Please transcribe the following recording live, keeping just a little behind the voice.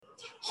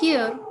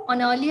Here,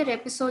 on earlier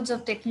episodes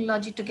of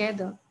Technology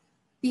Together,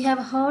 we have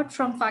heard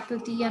from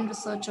faculty and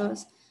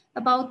researchers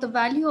about the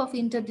value of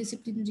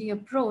interdisciplinary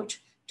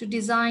approach to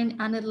design,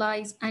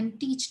 analyze, and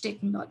teach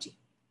technology.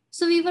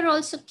 So we were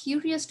also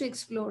curious to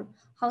explore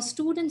how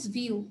students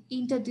view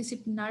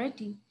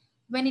interdisciplinarity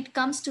when it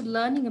comes to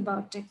learning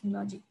about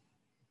technology.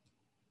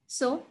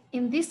 So,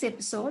 in this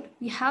episode,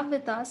 we have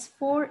with us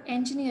four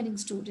engineering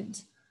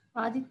students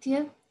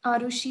Aditya,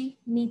 Arushi,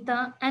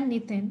 Neeta, and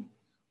Nitin,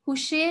 who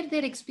share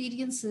their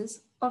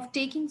experiences of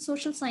taking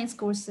social science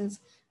courses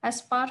as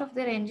part of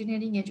their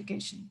engineering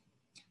education.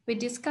 We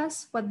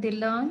discuss what they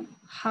learn,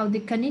 how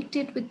they connect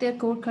it with their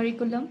core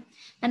curriculum,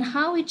 and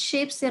how it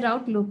shapes their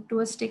outlook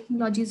towards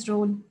technology's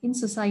role in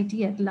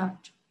society at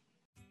large.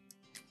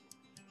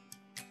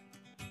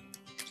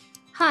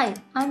 Hi,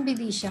 I'm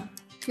Vidisha,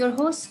 your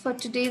host for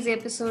today's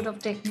episode of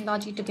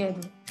Technology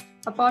Together,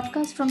 a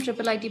podcast from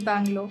Triple IT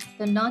Bangalore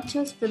that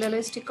nurtures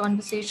pluralistic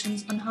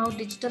conversations on how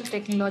digital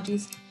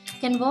technologies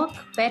can work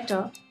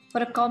better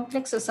for a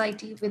complex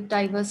society with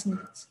diverse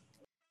needs.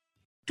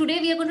 Today,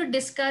 we are going to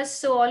discuss.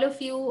 So, all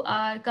of you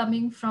are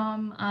coming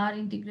from our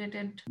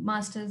integrated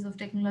Masters of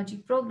Technology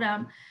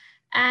program,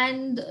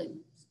 and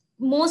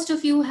most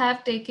of you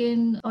have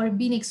taken or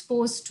been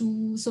exposed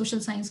to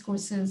social science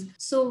courses.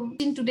 So,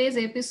 in today's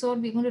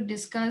episode, we're going to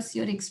discuss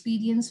your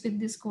experience with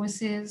these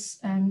courses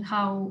and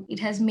how it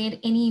has made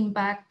any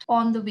impact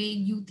on the way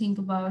you think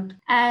about.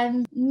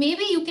 And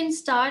maybe you can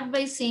start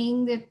by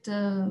saying that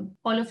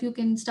all of you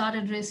can start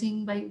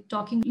addressing by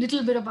talking a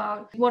little bit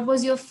about what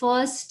was your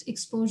first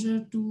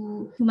exposure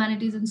to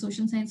humanities and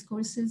social science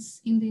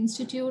courses in the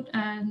institute,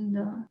 and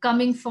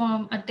coming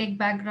from a tech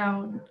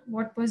background,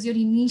 what was your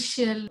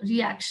initial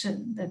reaction?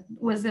 That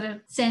was there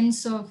a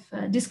sense of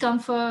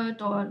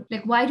discomfort, or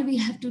like, why do we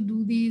have to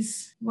do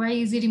this? Why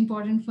is it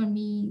important for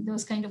me?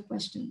 Those kind of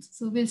questions.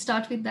 So we'll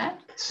start with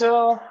that.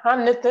 So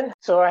I'm Nitin.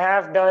 So I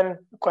have done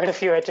quite a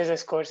few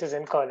HSS courses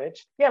in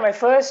college. Yeah, my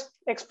first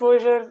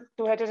exposure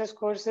to HSS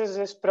courses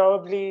is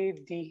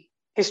probably the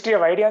History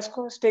of Ideas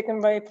course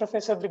taken by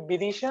Professor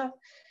Bidisha.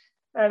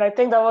 And I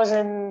think that was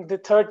in the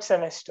third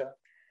semester.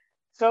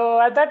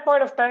 So at that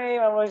point of time,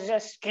 I was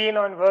just keen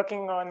on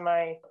working on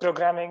my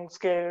programming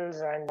skills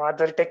and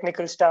other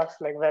technical stuff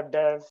like web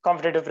dev,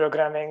 competitive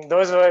programming.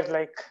 Those were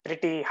like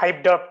pretty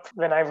hyped up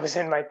when I was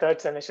in my third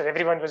semester.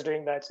 Everyone was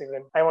doing that, so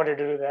even I wanted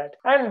to do that.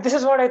 And this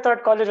is what I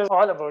thought college was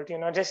all about,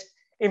 just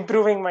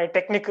improving my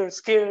technical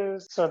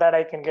skills so that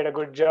I can get a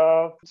good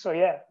job. So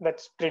yeah,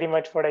 that's pretty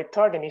much what I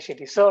thought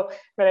initially. So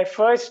when I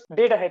first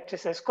did a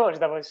HSS course,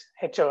 that was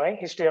HOI,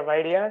 History of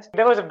Ideas,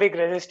 there was a big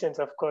resistance,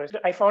 of course.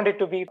 I found it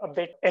to be a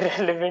bit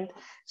irrelevant,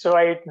 so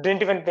I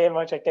didn't even pay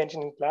much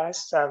attention in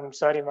class. I'm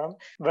sorry, mom.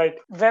 But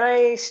when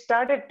I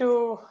started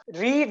to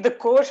read the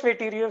course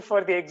material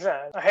for the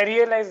exam, I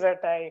realized that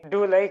I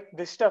do like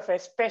this stuff,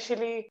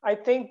 especially I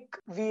think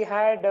we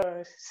had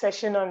a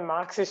session on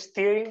Marxist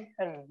theory,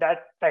 and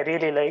that I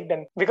really liked.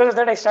 And because of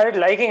that, I started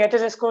liking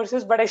HSS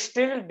courses, but I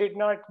still did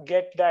not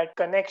get that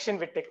connection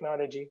with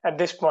technology at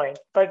this point.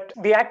 But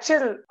the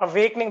actual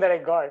awakening that I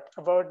got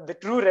about the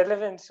true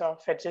relevance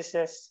of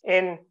HSS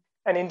in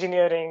an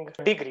engineering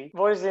degree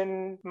was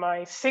in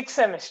my sixth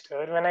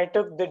semester when I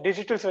took the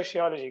digital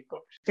sociology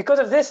course. Because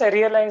of this, I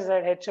realized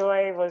that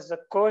HOI was a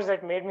course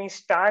that made me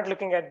start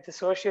looking at the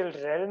social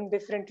realm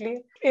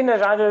differently in a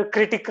rather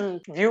critical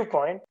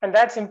viewpoint. And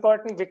that's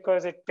important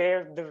because it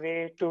paved the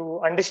way to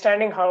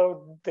understanding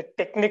how the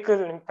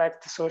technical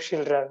impact the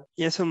social realm.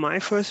 Yeah, so my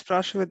first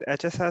brush with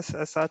HSS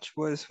as such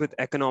was with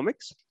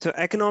economics. So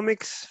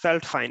economics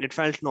felt fine. It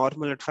felt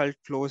normal. It felt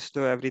close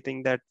to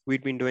everything that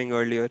we'd been doing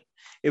earlier.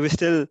 It was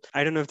still,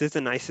 I don't know if this is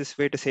the nicest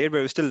way to say it, but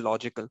it was still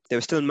logical. There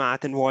was still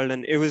math involved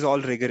and it was all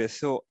rigorous.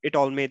 So it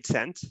all made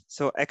sense.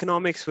 So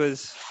economics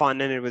was fun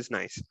and it was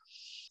nice.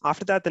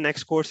 After that, the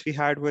next course we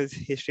had was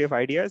History of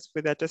Ideas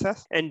with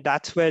HSS, and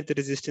that's where the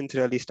resistance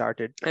really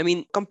started. I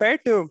mean,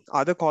 compared to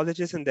other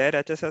colleges and their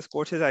HSS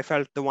courses, I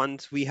felt the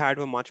ones we had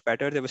were much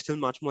better. They were still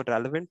much more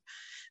relevant.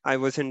 I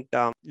wasn't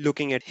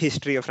looking at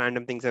history of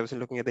random things. I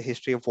wasn't looking at the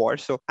history of war.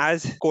 So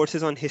as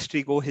courses on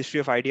history go, History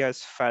of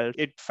Ideas felt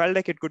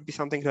like it could be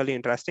something really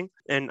interesting.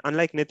 And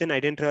unlike Nitin, I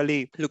didn't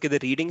really look at the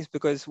readings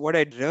because what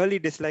I really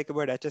dislike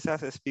about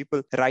HSS is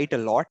people write a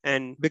lot.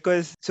 And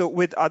because, so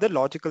with other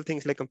logical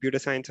things like computer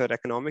science or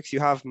economics,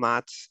 you have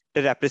maths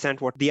to represent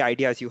what the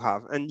ideas you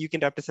have, and you can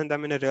represent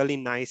them in a really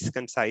nice,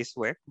 concise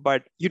way.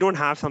 But you don't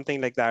have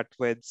something like that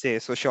with, say,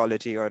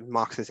 sociology or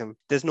Marxism.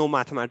 There's no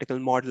mathematical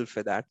model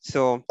for that.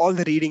 So all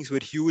the readings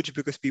were huge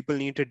because people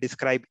need to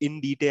describe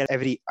in detail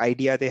every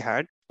idea they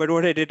had. But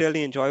what I did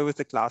really enjoy was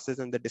the classes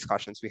and the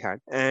discussions we had.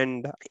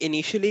 And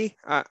initially,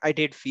 I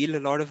did feel a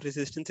lot of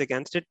resistance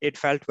against it. It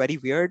felt very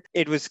weird.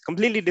 It was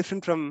completely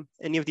different from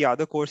any of the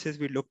other courses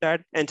we looked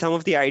at. And some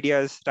of the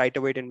ideas right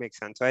away didn't make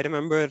sense. So I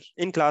remember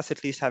in class,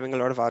 at least, having a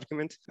lot of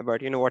arguments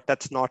about,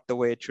 that's not the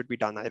way it should be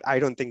done. I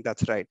don't think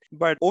that's right.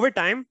 But over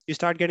time, you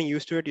start getting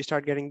used to it.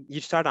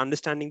 You start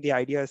understanding the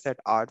ideas that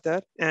are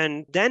there.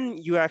 And then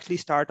you actually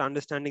start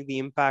understanding the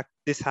impact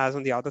this has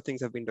on the other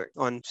things I've been doing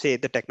on, say,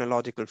 the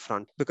technological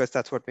front, because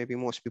that's what maybe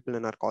most people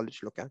in our college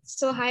look at.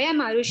 So hi, I'm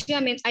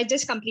Arushi. I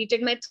just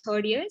completed my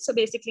third year, so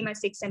basically my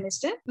sixth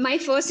semester. My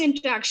first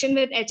interaction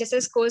with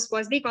HSS course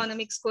was the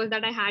economics course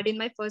that I had in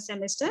my first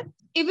semester.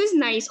 It was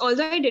nice,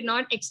 although I did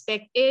not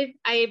expect it.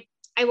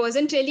 I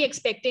wasn't really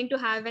expecting to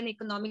have an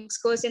economics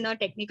course in a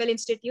technical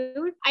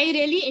institute. I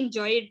really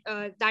enjoyed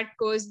that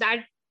course.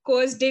 That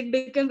course did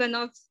become one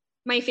of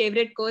my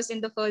favorite course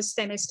in the first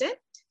semester.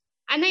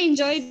 And I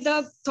enjoyed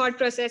the thought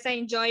process. I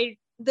enjoyed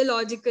the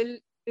logical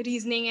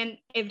reasoning and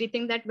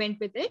everything that went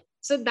with it.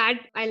 So that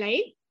I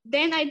like.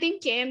 Then I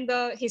think came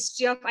the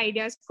history of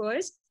ideas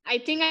course. I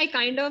think I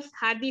kind of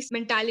had this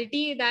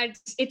mentality that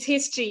it's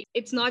history.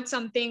 It's not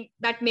something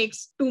that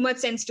makes too much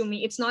sense to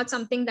me. It's not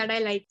something that I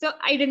like. So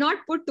I did not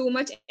put too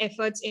much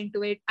efforts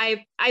into it.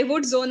 I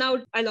would zone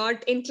out a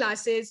lot in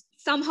classes.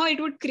 Somehow it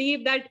would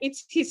creep that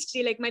it's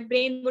history. Like my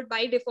brain would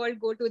by default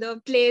go to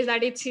the place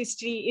that it's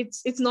history.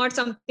 It's not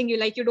something you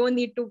like. You don't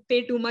need to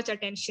pay too much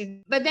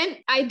attention. But then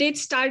I did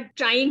start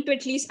trying to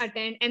at least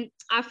attend. And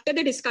after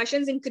the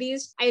discussions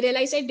increased, I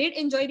realized I did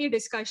enjoy the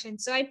discussion.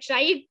 So I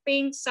tried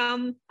paying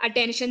some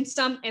attention,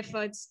 some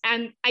efforts.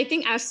 And I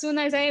think as soon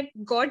as I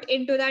got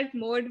into that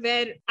mode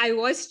where I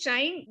was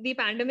trying, the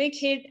pandemic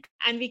hit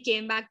and we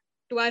came back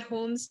to our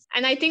homes.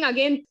 And I think at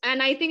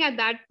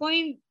that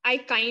point, I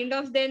kind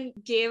of then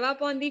gave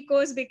up on the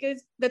course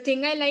because the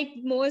thing I liked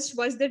most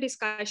was the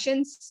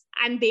discussions,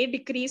 and they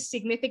decreased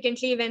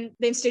significantly when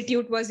the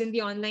institute was in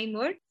the online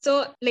mode.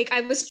 So like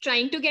I was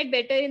trying to get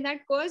better in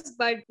that course,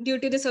 but due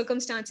to the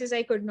circumstances,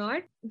 I could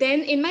not.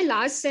 Then in my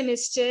last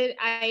semester,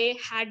 I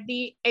had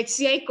the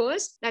HCI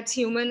course, that's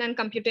Human and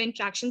Computer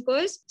Interaction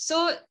course.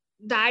 So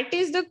that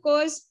is the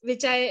course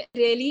which I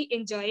really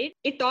enjoyed.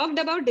 It talked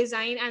about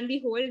design and the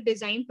whole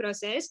design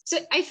process. So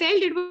I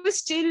felt it was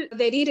still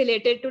very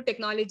related to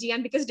technology.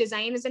 And because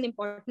design is an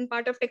important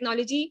part of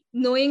technology,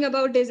 knowing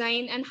about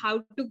design and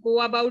how to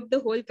go about the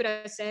whole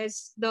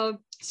process, the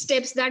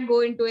steps that go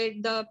into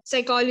it, the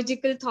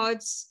psychological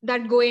thoughts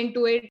that go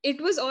into it,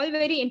 it was all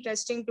very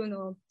interesting to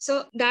know.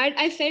 So that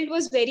I felt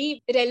was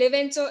very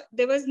relevant. So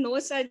there was no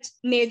such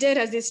major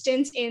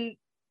resistance in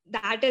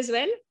that as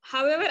well.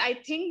 However, I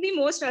think the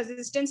most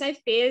resistance I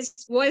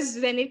faced was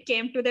when it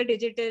came to the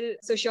digital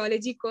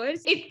sociology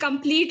course. It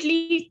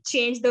completely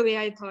changed the way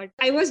I thought.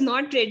 I was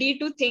not ready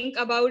to think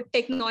about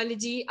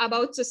technology,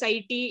 about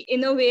society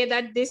in a way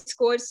that this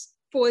course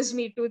forced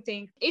me to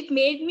think. It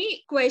made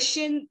me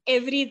question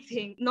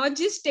everything, not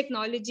just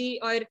technology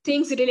or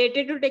things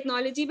related to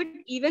technology, but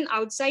even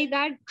outside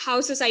that,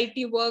 how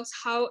society works,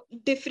 how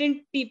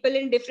different people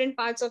in different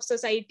parts of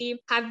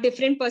society have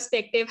different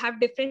perspective,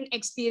 have different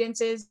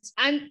experiences.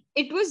 And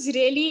it was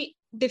really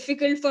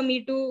difficult for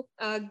me to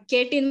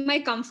get in my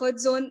comfort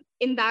zone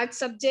in that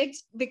subject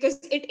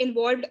because it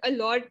involved a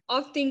lot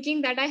of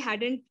thinking that I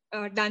hadn't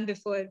done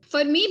before.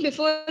 For me,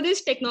 before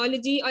this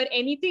technology or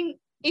anything,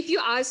 if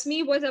you ask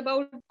me, was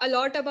about a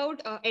lot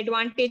about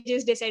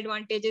advantages,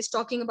 disadvantages,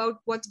 talking about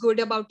what's good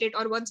about it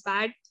or what's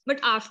bad. But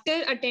after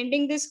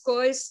attending this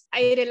course,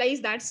 I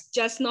realized that's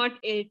just not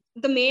it.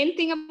 The main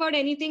thing about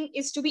anything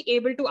is to be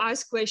able to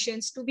ask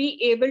questions, to be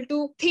able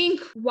to think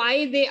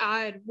why they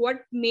are, what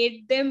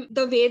made them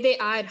the way they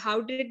are,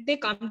 how did they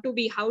come to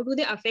be, how do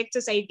they affect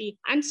society,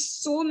 and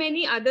so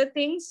many other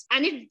things.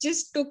 And it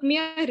just took me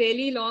a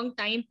really long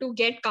time to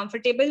get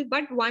comfortable.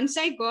 But once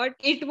I got,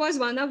 it was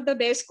one of the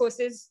best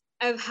courses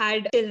I've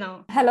had till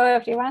now. Hello,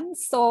 everyone.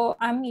 So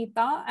I'm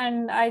Meeta,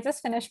 and I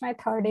just finished my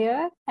third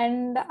year.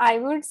 And I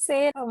would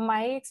say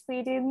my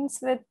experience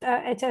with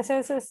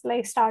HSS is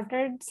like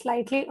started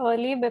slightly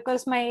early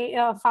because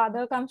my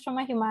father comes from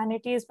a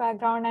humanities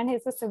background and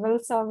he's a civil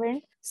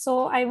servant.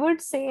 So I would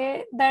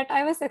say that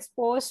I was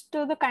exposed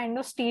to the kind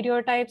of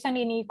stereotypes and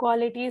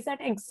inequalities that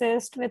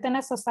exist within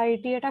a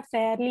society at a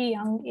fairly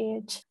young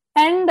age.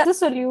 And the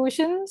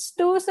solutions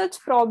to such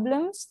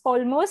problems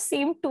almost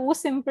seem too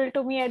simple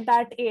to me at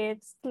that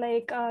age.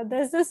 Like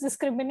there's this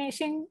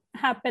discrimination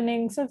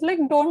happening. So it's like,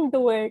 don't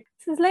do it.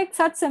 So it's like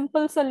such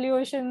simple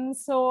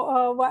solutions.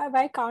 So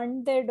why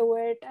can't they do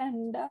it?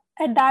 And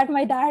at that,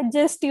 my dad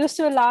just used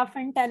to laugh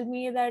and tell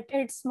me that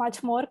it's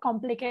much more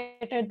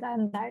complicated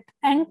than that.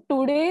 And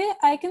today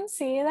I can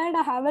say that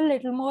I have a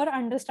little more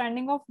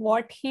understanding of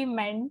what he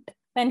meant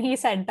when he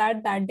said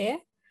that day.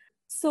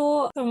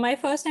 So my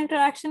first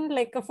interaction,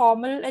 like a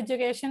formal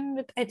education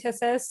with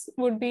HSS,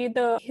 would be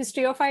the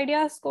History of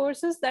Ideas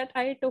courses that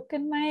I took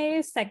in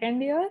my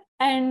second year.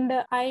 And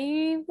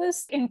I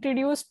was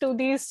introduced to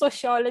these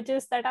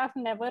sociologists that I've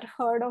never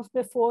heard of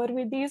before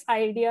with these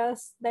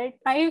ideas that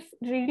I've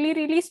really,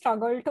 really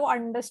struggled to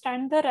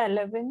understand the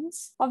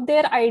relevance of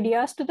their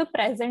ideas to the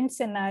present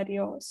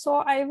scenario. So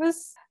I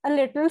was a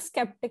little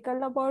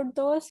skeptical about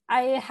those.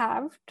 I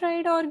have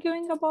tried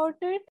arguing about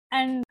it,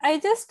 and I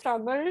just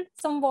struggled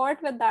somewhat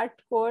with that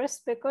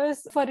course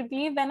because for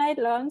me, when I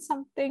learn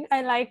something,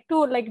 I like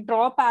to like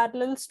draw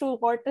parallels to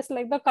what is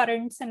like the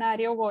current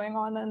scenario going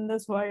on in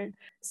this world.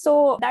 So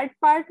So that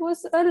part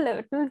was a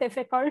little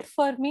difficult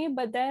for me.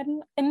 But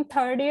then in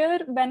third year,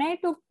 when I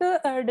took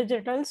the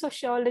digital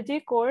sociology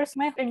course,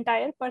 my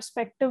entire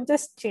perspective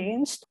just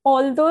changed.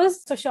 All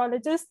those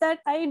sociologists that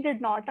I did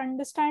not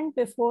understand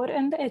before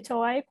in the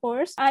HOI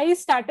course, I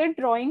started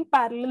drawing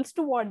parallels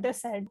to what they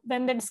said.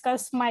 When they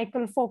discussed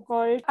Michael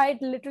Foucault, I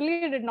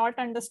literally did not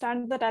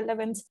understand the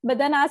relevance. But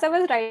then as I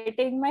was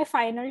writing my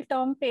final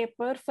term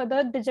paper for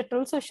the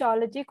digital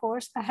sociology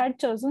course, I had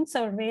chosen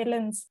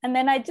surveillance. And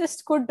then I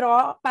just could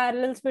draw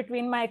parallels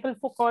between Michael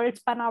Foucault's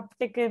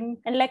panopticon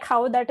and like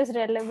how that is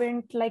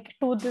relevant like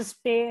to this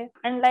day.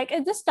 And like I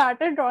just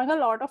started drawing a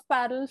lot of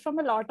parallels from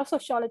a lot of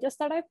sociologists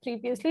that I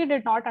previously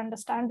did not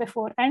understand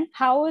before, and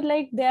how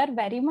like they are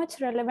very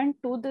much relevant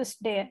to this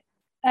day.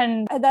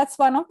 And that's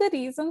one of the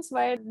reasons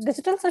why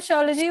digital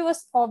sociology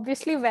was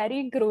obviously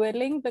very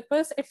grueling,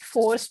 because it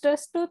forced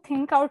us to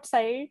think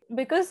outside.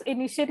 Because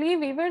initially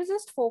we were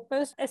just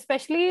focused,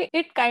 especially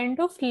it kind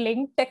of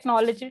linked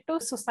technology to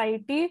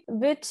society,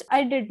 which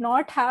I did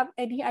not have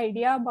any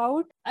idea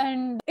about.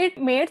 And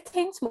it made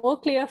things more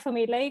clear for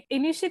me. Like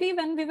initially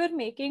when we were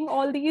making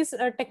all these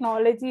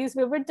technologies,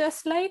 we were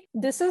just like,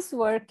 this is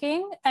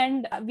working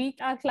and we,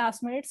 our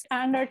classmates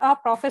and our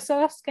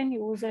professors can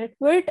use it.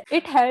 But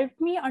it helped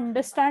me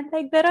understand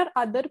like there are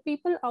other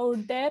people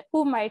out there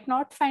who might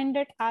not find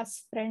it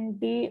as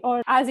friendly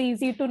or as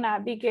easy to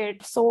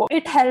navigate. So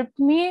it helped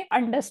me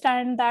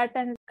understand that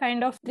and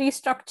kind of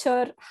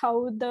restructure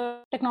how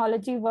the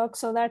technology works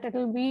so that it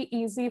will be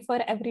easy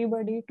for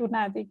everybody to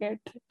navigate.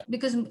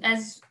 Because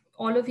as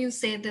all of you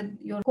say that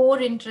your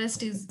core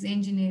interest is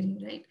engineering,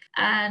 right?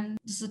 And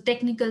so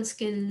technical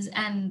skills,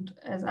 and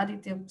as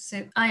Aditya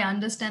said, I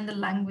understand the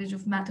language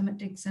of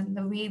mathematics and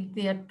the way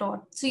they are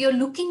taught. So you're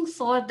looking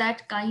for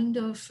that kind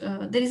of,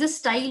 there is a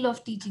style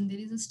of teaching, there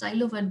is a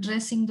style of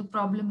addressing the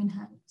problem in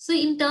hand. So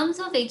in terms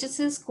of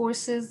HSS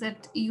courses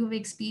that you've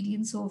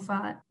experienced so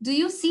far, do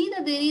you see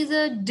that there is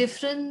a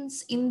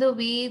difference in the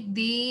way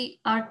they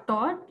are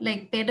taught?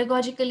 Like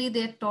pedagogically,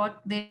 they're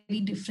taught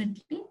very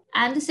differently?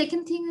 And the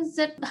second thing is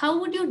that how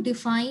would you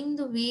define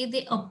the way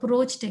they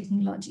approach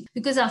technology?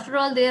 Because after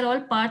all, they are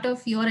all part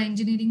of your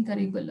engineering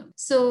curriculum.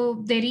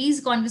 So there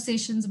is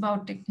conversations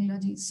about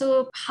technology.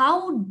 So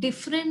how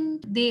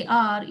different they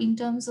are in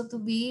terms of the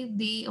way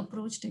they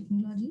approach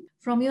technology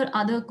from your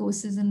other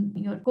courses and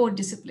your core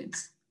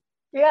disciplines?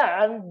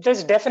 Yeah,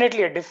 there's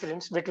definitely a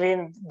difference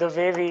between the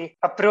way we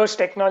approach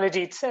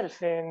technology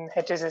itself in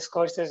HSS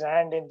courses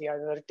and in the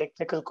other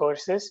technical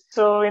courses.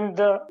 So in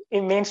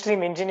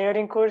mainstream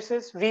engineering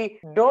courses, we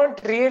don't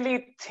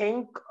really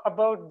think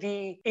about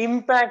the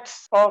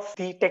impacts of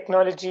the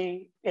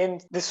technology in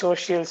the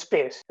social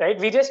space, right?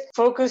 We just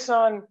focus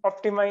on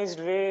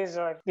optimized ways,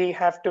 or we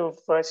have to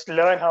first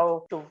learn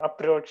how to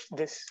approach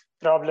this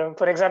problem.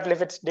 For example,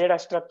 if it's data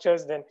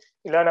structures, then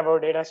you learn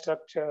about data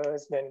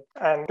structures, then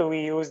and do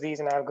we use these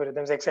in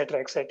algorithms, etc.,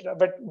 etc.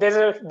 But there's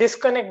a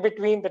disconnect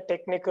between the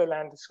technical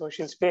and the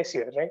social space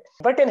here, right?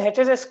 But in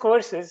HSS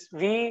courses,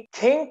 we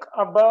think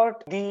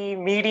about the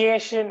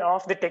mediation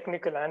of the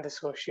technical and the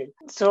social.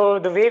 So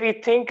the way we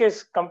think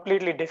is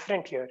completely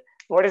different here.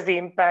 What is the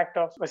impact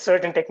of a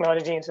certain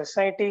technology in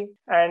society?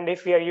 And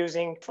if we are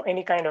using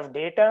any kind of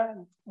data,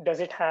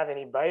 does it have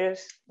any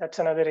bias? That's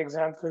another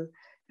example.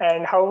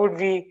 And how would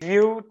we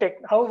view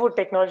how would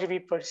technology be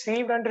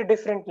perceived under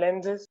different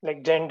lenses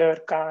like gender,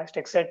 caste,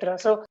 etc.?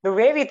 So the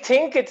way we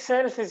think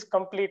itself is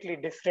completely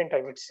different,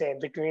 I would say,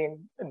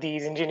 between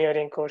these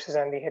engineering courses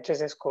and the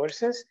HSS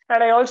courses.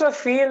 And I also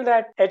feel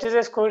that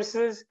HSS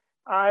courses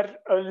are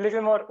a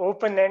little more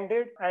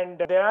open-ended,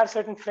 and there are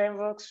certain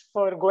frameworks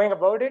for going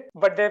about it,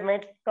 but they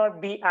might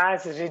not be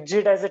as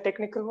rigid as the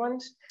technical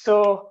ones.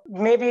 So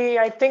maybe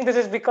I think this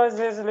is because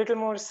there's a little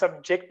more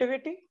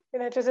subjectivity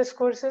in HSS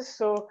courses.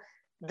 So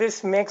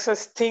this makes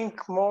us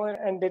think more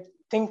and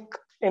think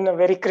in a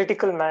very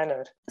critical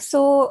manner.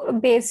 So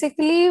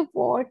basically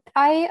what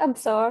I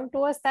observed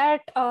was that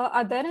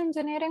other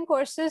engineering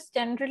courses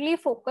generally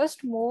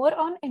focused more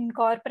on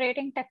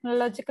incorporating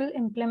technological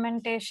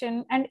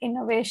implementation and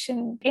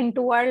innovation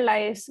into our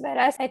lives,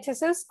 whereas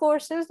HSS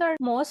courses are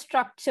more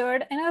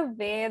structured in a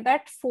way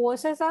that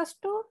forces us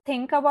to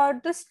think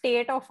about the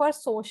state of our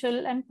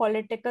social and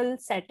political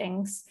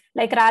settings,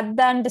 like rather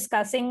than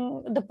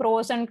discussing the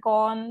pros and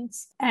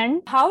cons,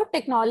 and how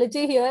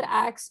technology here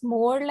acts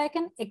more like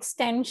an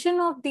extension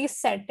of these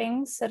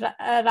settings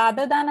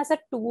rather than as a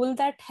tool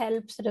that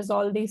helps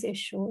resolve these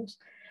issues.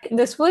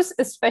 This was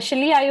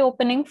especially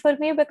eye-opening for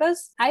me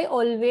because I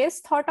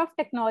always thought of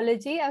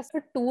technology as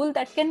a tool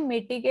that can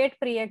mitigate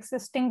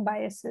pre-existing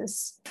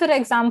biases. For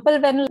example,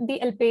 when the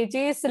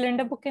LPG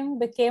cylinder booking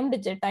became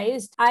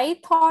digitized, I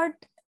thought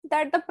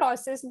that the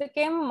process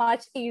became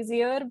much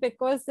easier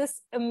because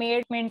this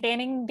made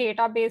maintaining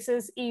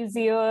databases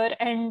easier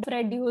and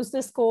reduced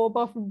the scope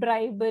of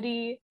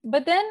bribery.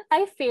 But then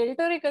I failed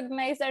to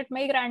recognize that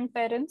my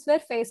grandparents were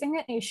facing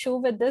an issue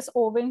with this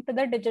owing to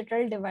the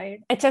digital divide.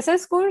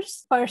 HSS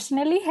course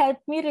personally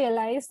helped me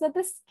realize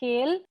the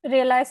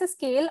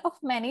scale of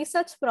many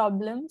such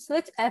problems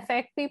which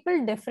affect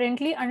people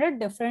differently under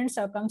different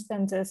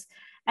circumstances.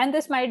 And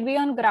this might be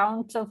on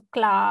grounds of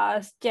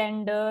class,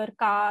 gender,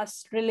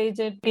 caste,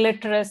 religion,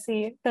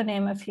 literacy, to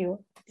name a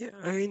few. Yeah,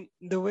 I mean,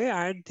 the way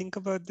I'd think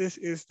about this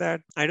is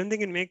that I don't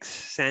think it makes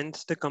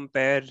sense to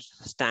compare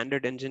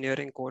standard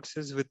engineering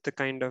courses with the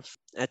kind of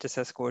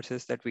HSS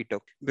courses that we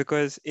took.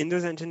 Because in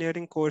those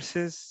engineering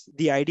courses,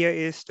 the idea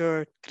is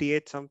to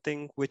create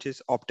something which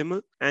is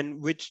optimal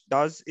and which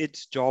does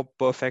its job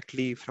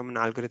perfectly from an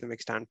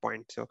algorithmic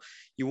standpoint. So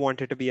you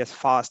want it to be as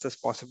fast as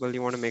possible.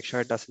 You want to make sure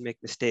it doesn't make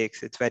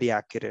mistakes. It's very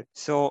accurate.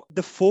 So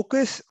the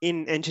focus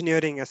in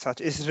engineering as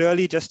such is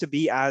really just to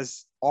be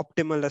as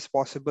optimal as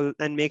possible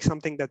and make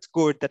something that's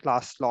good, that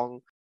lasts long.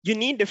 You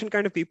need different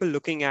kind of people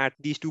looking at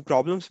these two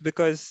problems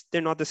because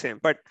they're not the same.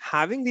 But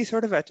having these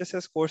sort of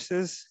HSS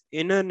courses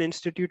in an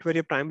institute where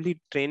you're primarily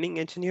training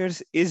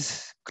engineers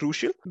is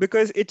crucial,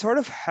 because it sort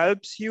of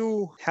helps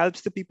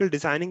the people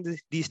designing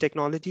these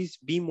technologies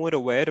be more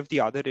aware of the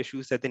other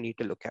issues that they need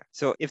to look at.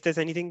 So if there's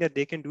anything that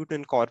they can do to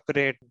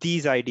incorporate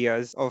these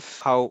ideas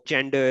of how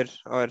gender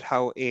or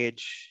how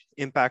age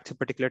impacts a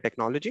particular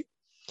technology,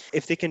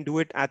 if they can do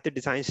it at the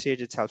design stage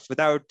itself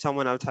without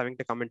someone else having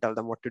to come and tell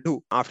them what to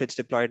do after it's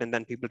deployed and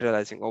then people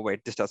realizing, oh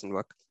wait, this doesn't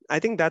work, I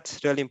think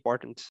that's really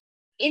important.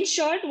 In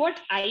short, what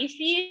I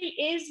feel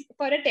is,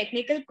 for a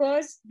technical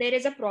course, there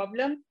is a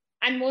problem,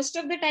 and most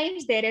of the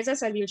times there is a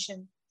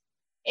solution.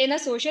 In a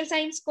social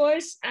science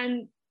course,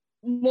 and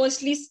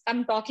mostly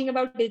I'm talking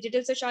about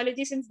digital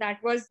sociology since that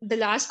was the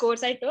last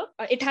course I took,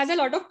 it has a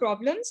lot of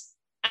problems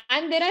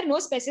and there are no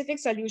specific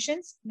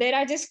solutions. There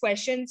are just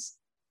questions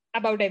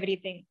about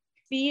everything,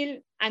 feel,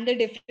 and the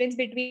difference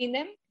between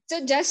them.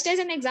 So just as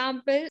an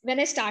example, when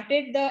I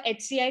started the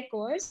HCI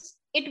course,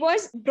 it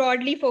was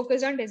broadly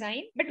focused on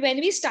design. But when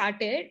we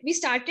started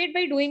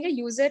by doing a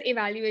user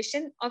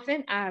evaluation of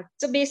an app.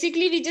 So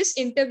basically, we just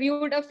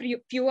interviewed a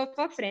few of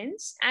our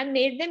friends and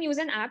made them use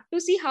an app to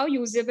see how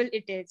usable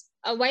it is.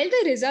 While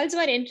the results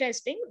were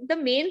interesting, the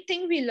main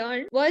thing we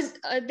learned was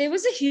there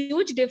was a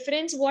huge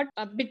difference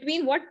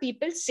between what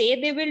people say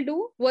they will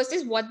do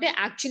versus what they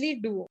actually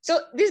do.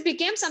 So this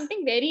became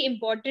something very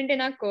important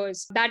in our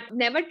course, that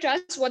never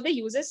trust what the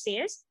user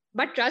says,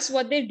 but trust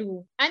what they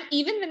do. And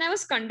even when I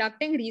was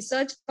conducting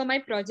research for my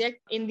project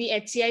in the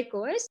HCI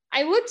course,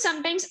 I would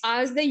sometimes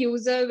ask the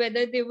user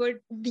whether they would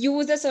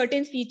use a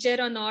certain feature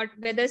or not,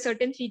 whether a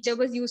certain feature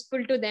was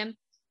useful to them.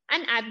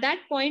 And at that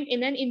point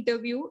in an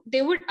interview,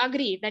 they would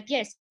agree that,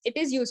 yes, it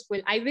is useful,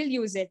 I will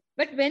use it.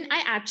 But when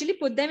I actually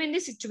put them in the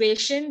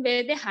situation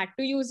where they had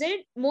to use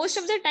it, most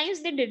of the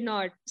times they did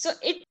not. So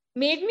it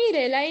made me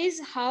realize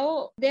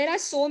how there are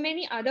so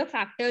many other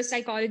factors,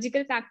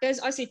 psychological factors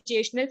or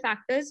situational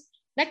factors,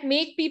 that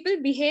make people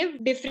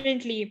behave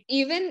differently.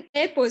 Even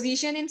their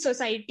position in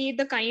society,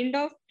 the kind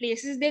of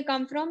places they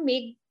come from,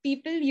 make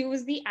people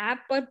use the app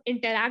or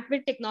interact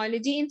with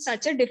technology in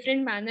such a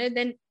different manner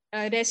than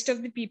rest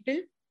of the people.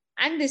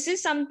 And this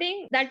is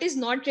something that is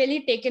not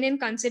really taken in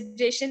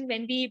consideration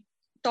when we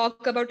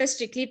talk about a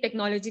strictly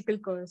technological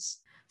course.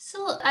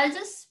 So I'll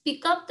just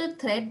pick up the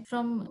thread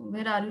from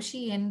where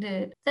Arushi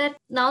ended. That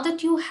now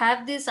that you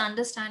have this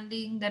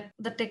understanding that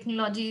the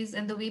technologies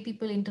and the way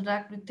people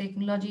interact with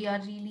technology are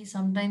really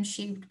sometimes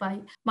shaped by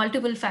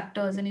multiple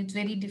factors, and it's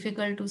very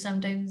difficult to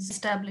sometimes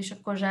establish a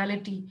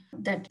causality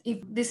that if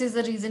this is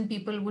the reason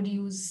people would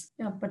use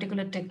a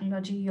particular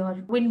technology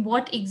or in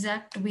what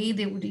exact way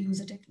they would use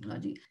a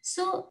technology.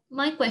 So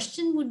my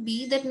question would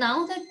be that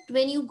now that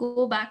when you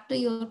go back to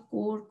your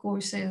core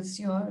courses,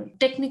 your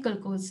technical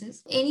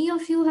courses, any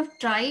of you have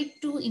tried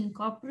to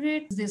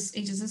incorporate this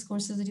HSS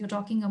courses that you're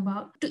talking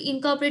about, to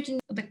incorporate in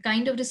the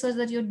kind of research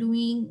that you're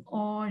doing,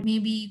 or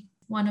maybe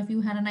one of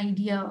you had an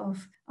idea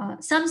of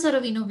some sort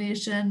of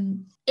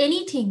innovation,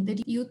 anything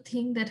that you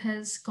think that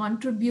has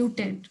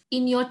contributed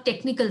in your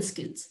technical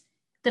skills,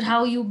 that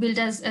how you build,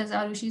 as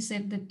Arushi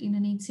said, that in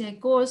an HCI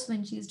course,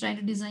 when she's trying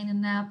to design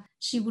an app,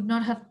 she would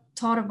not have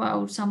thought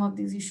about some of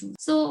these issues.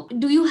 So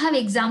do you have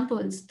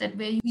examples that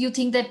where you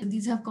think that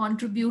these have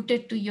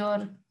contributed to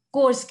your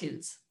core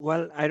skills?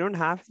 Well, I don't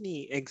have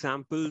any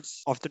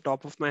examples off the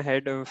top of my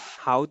head of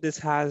how this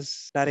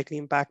has directly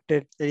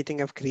impacted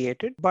anything I've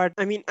created. But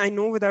I mean, I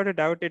know without a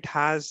doubt it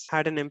has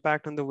had an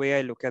impact on the way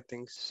I look at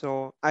things.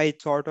 So I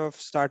sort of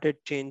started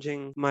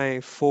changing my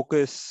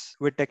focus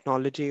with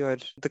technology, or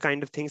the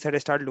kind of things that I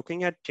started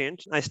looking at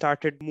changed. I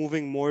started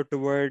moving more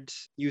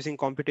towards using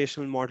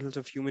computational models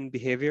of human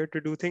behavior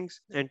to do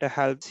things and to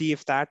help see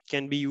if that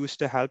can be used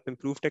to help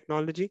improve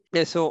technology.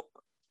 Yeah, so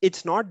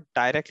it's not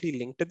directly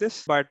linked to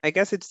this, but I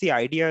guess it's the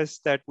ideas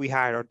that we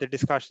had or the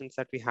discussions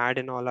that we had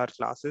in all our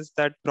classes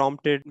that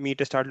prompted me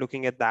to start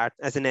looking at that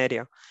as an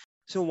area.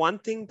 So one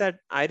thing that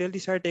I really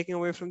started taking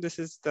away from this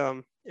is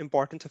the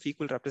importance of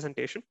equal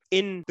representation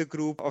in the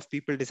group of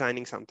people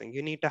designing something.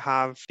 You need to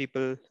have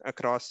people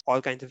across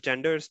all kinds of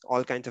genders,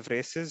 all kinds of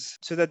races,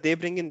 so that they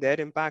bring in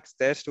their impacts,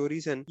 their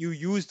stories, and you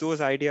use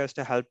those ideas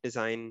to help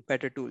design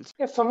better tools.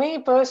 Yeah, for me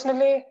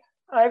personally,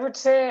 I would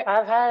say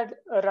I've had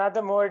a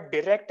rather more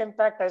direct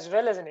impact as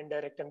well as an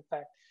indirect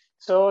impact.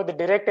 So the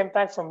direct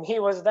impact for me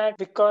was that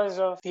because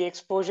of the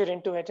exposure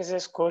into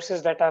HSS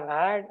courses that I've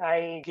had,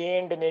 I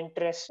gained an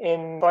interest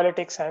in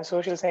politics and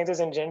social sciences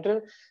in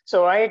general.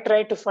 So I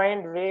tried to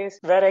find ways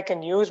where I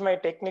can use my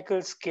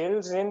technical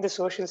skills in the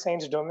social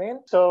science domain.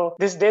 So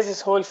there's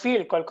this whole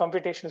field called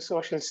computational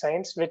social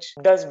science, which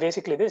does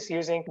basically this,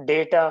 using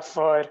data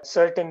for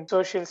certain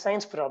social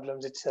science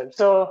problems itself.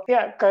 So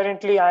yeah,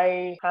 currently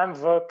I am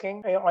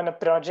working on a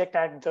project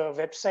at the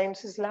Web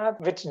Sciences Lab,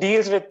 which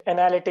deals with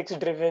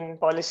analytics-driven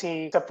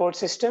policy support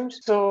systems.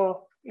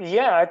 So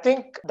yeah, I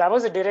think that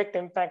was a direct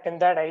impact in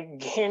that I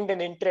gained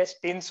an interest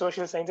in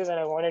social sciences and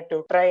I wanted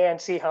to try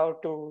and see how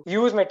to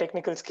use my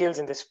technical skills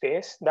in this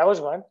space. That was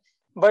one.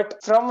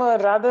 But from a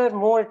rather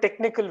more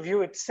technical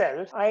view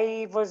itself,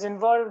 I was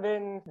involved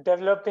in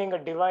developing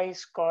a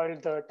device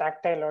called the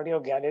Tactile Audio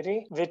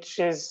Gallery, which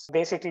is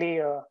basically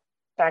a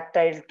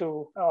tactile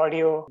to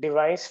audio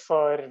device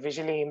for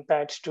visually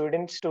impaired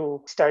students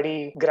to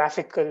study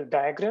graphical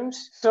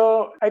diagrams.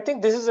 So I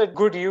think this is a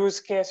good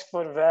use case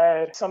for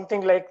where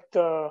something like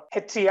the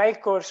HCI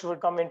course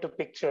would come into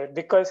picture,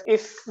 because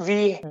if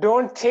we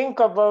don't think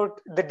about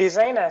the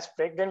design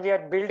aspect, then we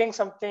are building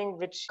something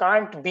which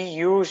can't be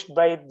used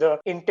by the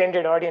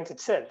intended audience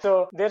itself.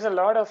 So there's a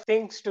lot of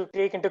things to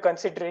take into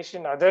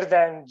consideration other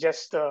than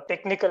just the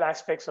technical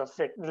aspects of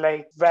it,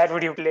 like where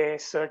would you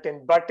place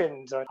certain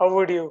buttons or how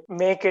would you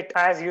make it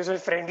as user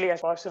friendly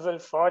as possible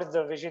for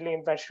the visually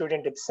impaired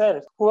student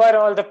itself. Who are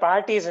all the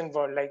parties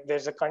involved? Like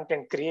there's a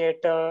content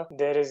creator,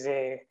 there is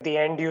the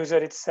end user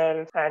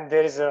itself, and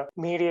there is a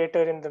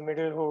mediator in the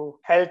middle who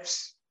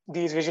helps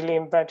these visually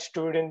impaired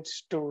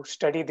students to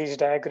study these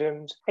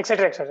diagrams,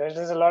 etc., etc.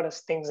 There's a lot of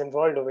things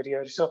involved over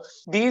here. So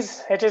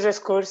these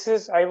HSS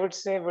courses, I would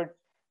say, would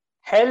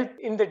help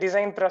in the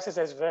design process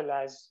as well,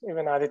 as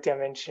even Aditya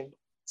mentioned.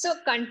 So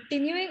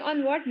continuing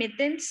on what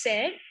Nitin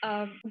said,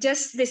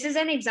 just this is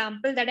an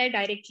example that I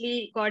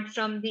directly got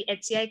from the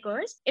HCI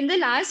course. In the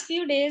last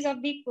few days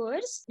of the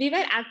course, we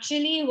were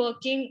actually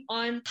working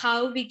on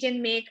how we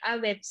can make our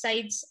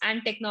websites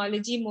and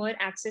technology more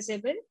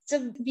accessible.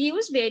 So we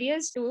used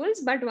various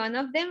tools, but one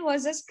of them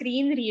was a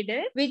screen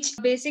reader, which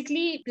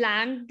basically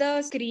blanked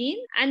the screen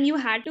and you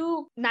had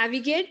to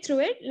navigate through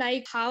it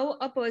like how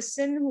a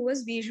person who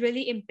was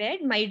visually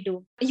impaired might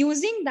do.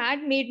 Using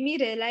that made me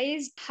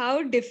realize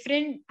how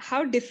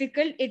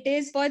difficult it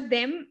is for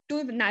them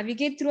to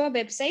navigate through a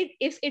website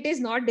if it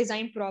is not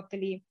designed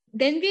properly.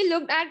 Then we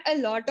looked at a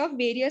lot of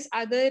various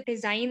other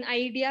design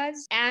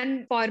ideas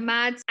and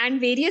formats and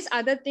various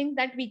other things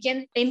that we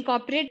can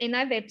incorporate in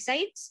our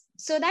websites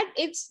so that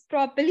it's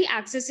properly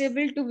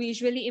accessible to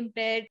visually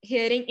impaired,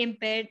 hearing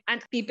impaired,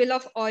 and people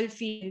of all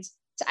fields.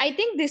 So I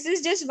think this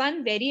is just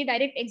one very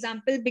direct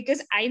example,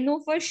 because I know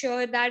for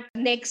sure that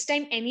next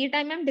time,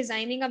 anytime I'm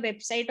designing a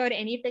website or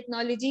any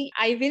technology,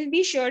 I will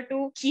be sure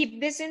to keep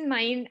this in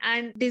mind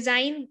and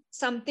design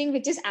something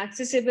which is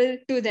accessible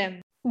to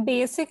them.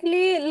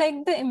 Basically,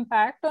 like the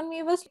impact on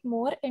me was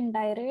more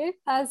indirect,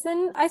 as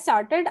in I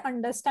started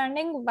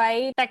understanding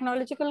why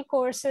technological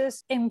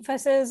courses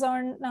emphasis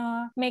on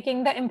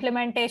making the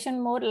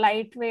implementation more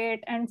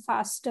lightweight and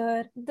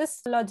faster. This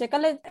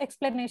logical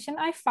explanation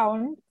I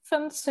found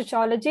from the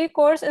sociology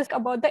course is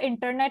about the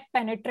internet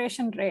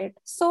penetration rate.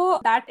 So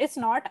that is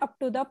not up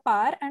to the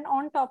par. And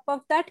on top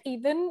of that,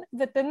 even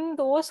within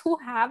those who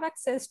have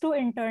access to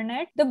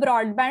internet, the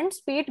broadband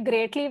speed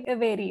greatly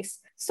varies.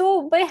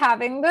 So by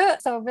having the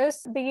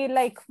service be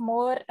like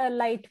more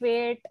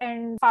lightweight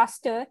and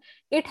faster,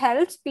 it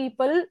helps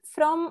people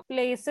from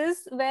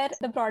places where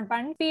the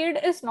broadband speed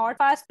is not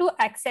fast to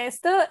access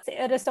the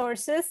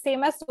resources,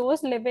 same as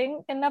those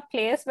living in a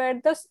place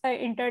where the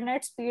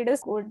internet speed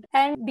is good.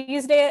 And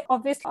these days,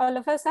 obviously, all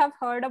of us have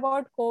heard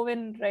about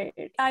COVID,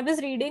 right? I was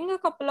reading a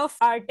couple of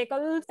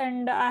articles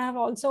and I have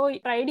also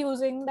tried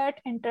using that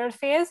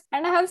interface,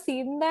 and I have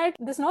seen that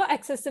there's no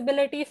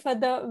accessibility for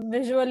the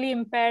visually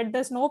impaired.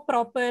 There's no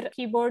proper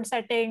keyboard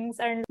settings,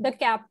 and the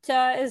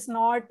CAPTCHA is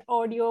not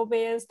audio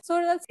based.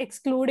 So that's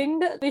excluding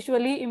the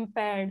visually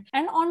impaired.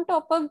 And on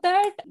top of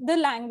that, the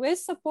language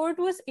support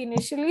was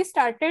initially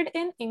started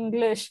in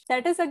English.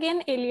 That is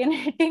again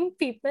alienating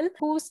people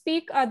who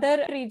speak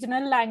other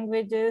regional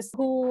languages,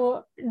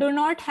 who do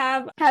not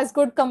have as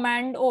good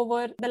command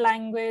over the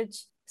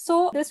language.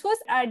 So this was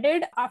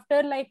added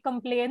after like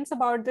complaints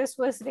about this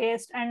was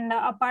raised. And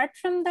apart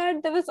from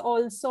that, there was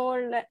also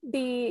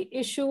the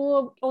issue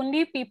of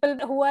only people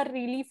who are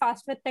really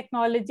fast with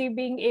technology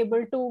being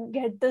able to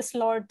get the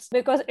slots,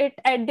 because it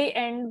at the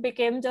end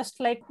became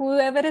just like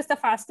whoever is the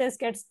fastest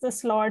gets the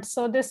slots.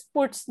 So this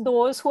puts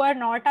those who are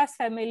not as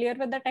familiar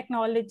with the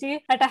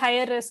technology at a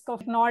higher risk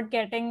of not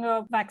getting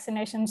a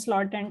vaccination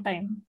slot in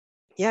time.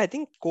 Yeah, I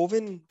think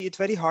COVID, it's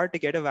very hard to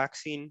get a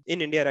vaccine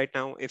in India right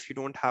now if you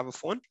don't have a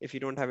phone, if you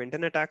don't have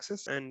internet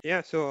access. And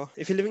yeah, so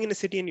if you're living in a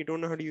city and you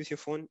don't know how to use your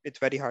phone, it's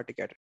very hard to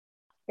get it.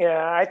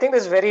 Yeah, I think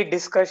this very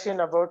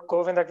discussion about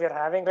COVID that we are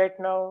having right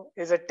now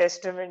is a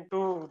testament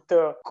to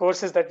the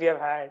courses that we have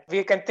had.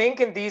 We can think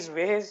in these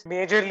ways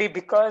majorly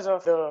because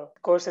of the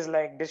courses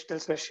like digital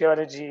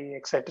sociology,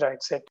 etc.,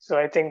 etc. So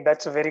I think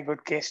that's a very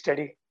good case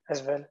study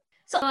as well.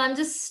 So I'm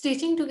just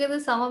stitching together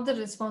some of the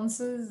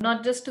responses,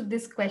 not just to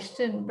this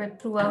question,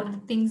 but throughout the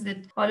things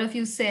that all of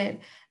you said.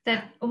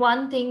 That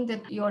one thing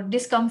that your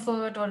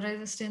discomfort or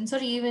resistance or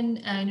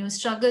even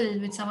struggle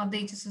with some of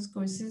the HSS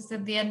courses,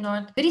 that they are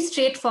not very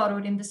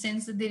straightforward in the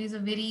sense that there is a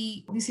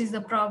very, this is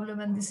the problem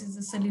and this is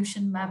the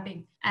solution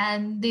mapping,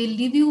 and they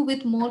leave you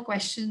with more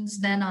questions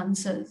than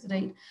answers,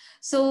 right?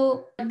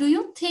 So do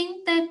you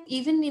think that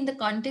even in the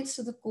context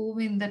of the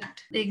COVID,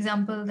 that the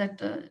example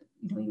that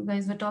you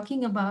guys were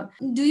talking about,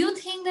 do you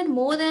think that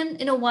more than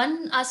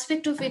one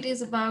aspect of it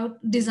is about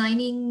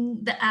designing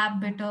the app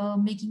better,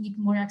 making it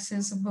more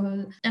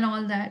accessible and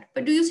all that,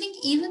 but do you think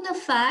even the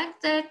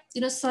fact that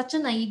such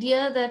an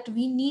idea that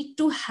we need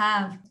to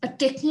have a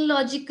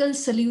technological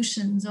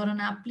solutions or an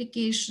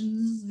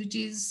applications which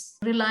is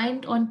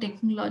reliant on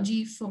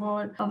technology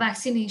for a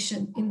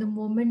vaccination in the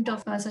moment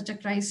of such a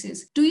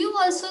crisis, do you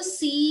also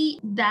see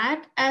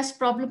that as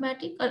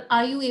problematic, or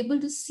are you able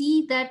to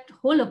see that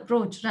whole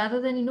approach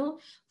rather than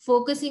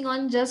focusing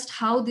on just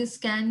how this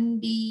can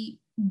be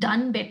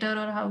done better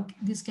or how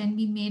this can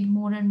be made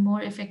more and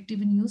more effective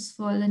and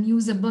useful and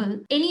usable?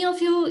 Any of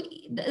you,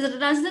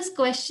 does this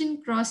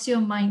question cross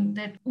your mind,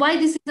 that why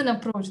this is an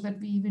approach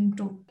that we even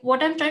took?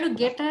 What I'm trying to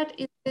get at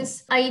is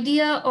this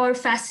idea or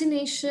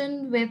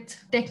fascination with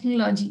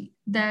technology,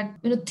 that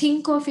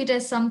think of it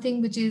as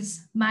something which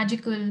is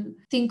magical,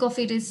 think of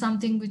it as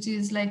something which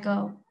is like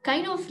a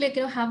kind of like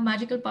have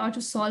magical power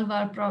to solve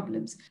our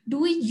problems.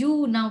 Do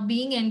you, now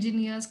being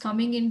engineers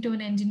coming into an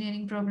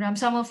engineering program,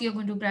 some of you are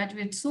going to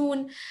graduate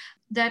soon,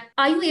 that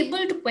are you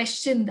able to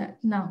question that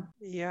now?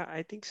 Yeah,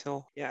 I think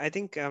so. Yeah, I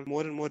think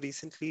more and more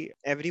recently,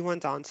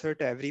 everyone's answer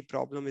to every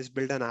problem is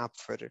build an app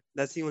for it.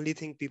 That's the only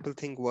thing people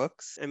think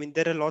works. I mean,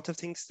 there are lots of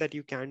things that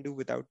you can do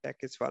without tech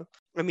as well.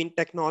 I mean,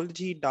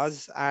 technology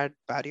does add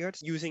barriers.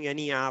 Using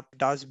any app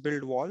does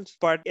build walls.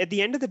 But at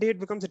the end of the day, it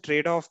becomes a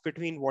trade-off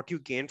between what you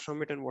gain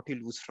from it and what you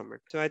lose from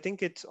it. So I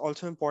think it's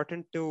also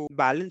important to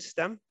balance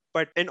them,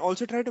 but and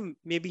also try to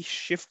maybe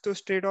shift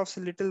those trade-offs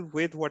a little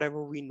with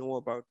whatever we know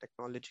about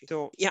technology.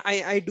 So yeah,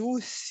 I do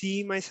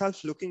see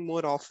myself looking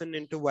more often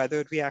into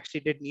whether we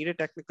actually did need a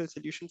technical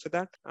solution for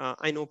that.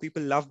 I know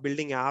people love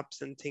building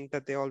apps and think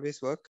that they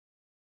always work.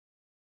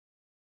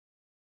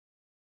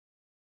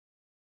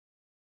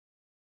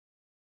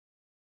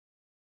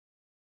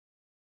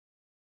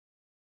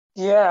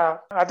 Yeah,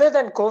 other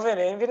than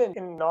COVID, even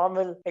in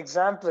normal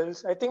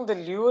examples, I think the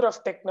lure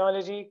of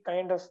technology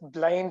kind of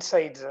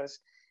blindsides us.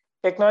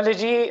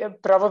 Technology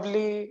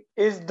probably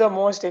is the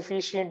most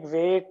efficient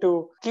way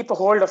to keep a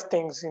hold of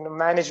things,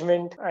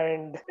 management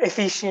and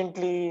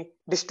efficiently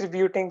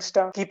distributing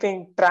stuff,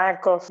 keeping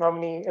track of how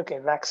many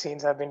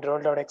vaccines have been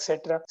rolled out,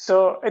 etc.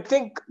 So I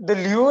think the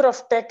lure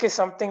of tech is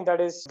something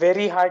that is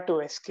very hard to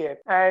escape.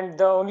 And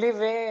the only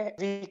way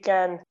we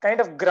can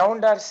kind of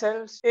ground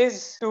ourselves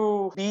is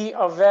to be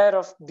aware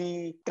of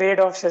the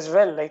trade-offs as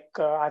well, like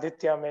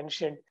Aditya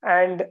mentioned.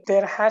 And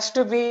there has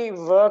to be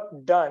work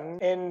done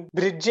in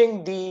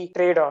bridging the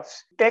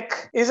trade-offs.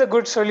 Tech is a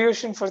good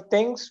solution for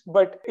things,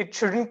 but it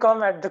shouldn't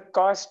come at the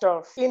cost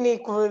of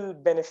unequal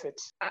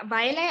benefits.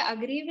 While I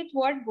agree with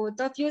what both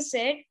of you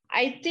said,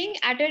 I think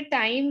at a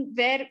time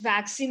where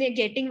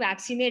getting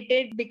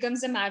vaccinated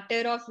becomes a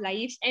matter of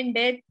life and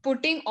death,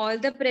 putting all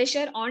the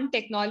pressure on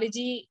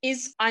technology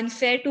is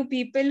unfair to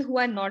people who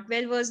are not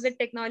well versed with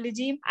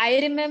technology. I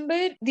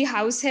remember the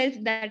house help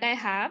that I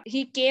have.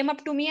 He came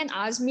up to me and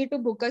asked me to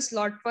book a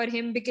slot for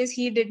him because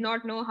he did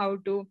not know how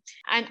to.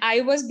 And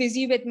I was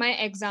busy with my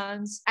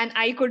exams and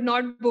I could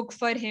not book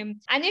for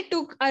him. And it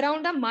took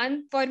around a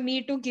month for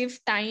me to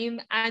give time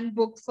and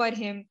book for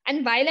him.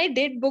 And while I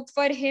did book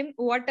for him,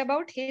 what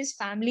about his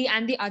family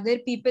and the other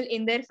people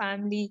in their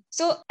family?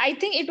 So I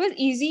think it was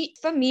easy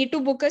for me to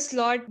book a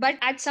slot, but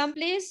at some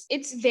place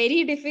it's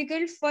very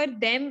difficult for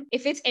them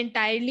if it's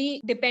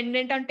entirely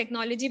dependent on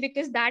technology,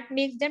 because that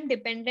makes them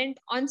dependent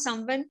on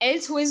someone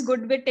else who is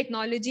good with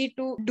technology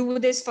to do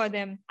this for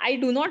them. I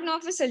do not know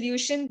of a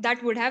solution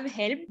that would have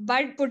helped,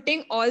 but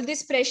putting all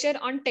this pressure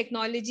on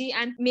technology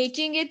and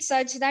making it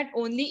such that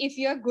only if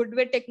you are good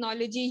with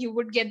technology you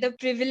would get the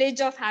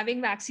privilege of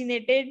having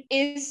vaccinated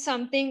is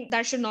something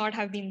that should not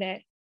have been there.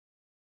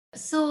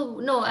 So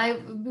no, I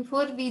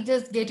before we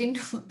just get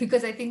into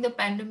because I think the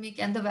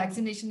pandemic and the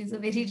vaccination is a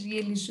very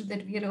real issue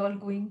that we are all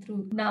going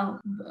through now.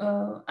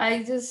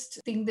 I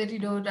just think that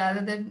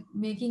rather than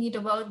making it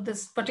about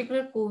this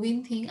particular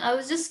COVID thing, I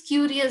was just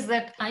curious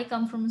that I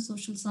come from a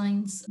social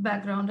science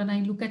background and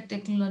I look at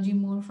technology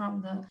more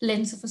from the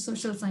lens of a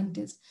social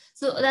scientist.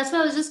 So that's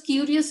why I was just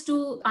curious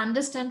to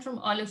understand from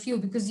all of you,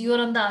 because you are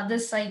on the other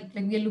side,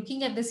 like we are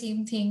looking at the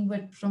same thing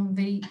but from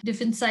very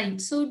different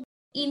sides. So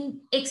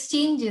in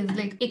exchanges,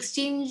 like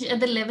exchange at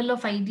the level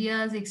of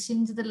ideas,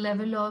 exchange at the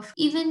level of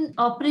even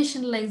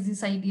operationalize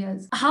these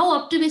ideas, how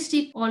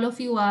optimistic all of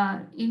you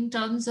are in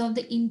terms of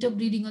the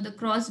interbreeding or the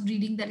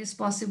crossbreeding that is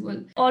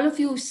possible? All of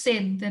you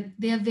said that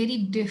they are very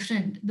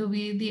different. The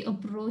way they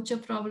approach a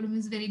problem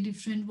is very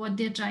different. What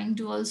they're trying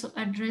to also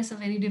address are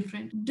very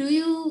different. Do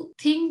you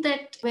think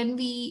that when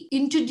we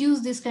introduce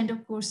this kind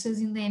of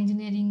courses in the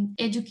engineering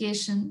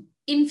education,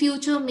 in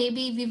future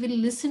maybe we will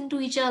listen to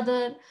each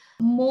other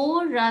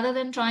more rather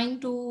than trying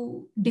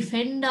to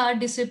defend our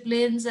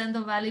disciplines and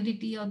the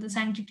validity or the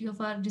sanctity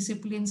of our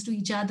disciplines to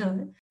each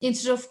other.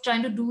 Instead of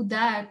trying to do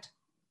that,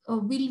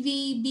 will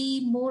we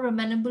be more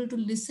amenable to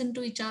listen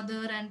to each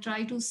other and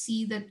try to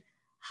see that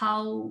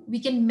how we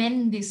can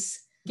mend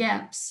these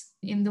gaps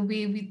in the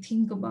way we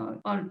think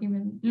about or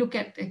even look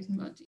at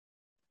technology?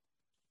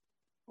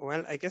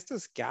 Well, I guess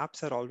those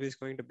gaps are always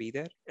going to be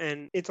there.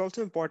 And it's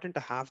also important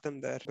to have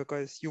them there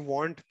because you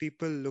want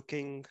people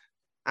looking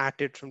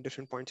at it from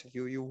different points of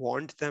view. You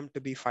want them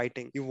to be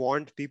fighting. You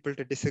want people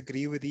to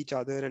disagree with each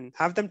other and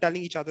have them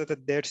telling each other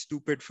that they're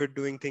stupid for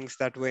doing things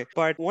that way.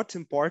 But what's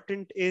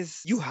important is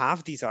you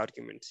have these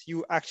arguments.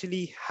 You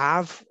actually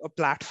have a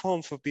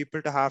platform for people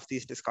to have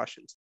these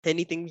discussions.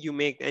 Anything you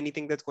make,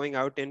 anything that's going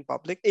out in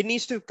public, it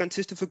needs to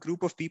consist of a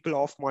group of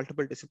people of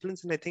multiple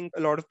disciplines. And I think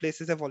a lot of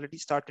places have already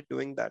started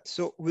doing that.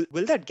 So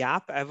will that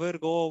gap ever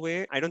go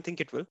away? I don't think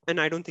it will. And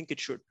I don't think it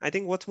should. I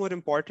think what's more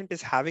important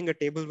is having a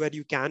table where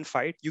you can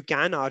fight, you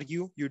can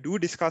argue, you do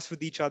discuss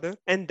with each other,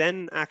 and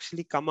then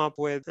actually come up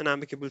with an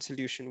amicable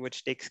solution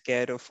which takes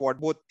care of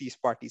what both these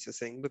parties are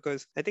saying.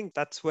 Because I think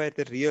that's where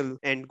the real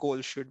end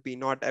goal should be,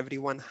 not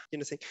everyone,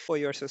 saying, oh,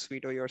 you're so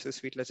sweet, oh, you're so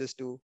sweet, let's just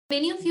do.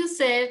 Many of you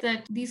said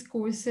that these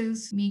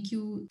courses make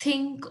you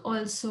think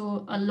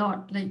also a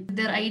lot. Like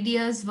their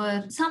ideas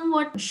were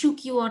somewhat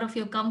shook you out of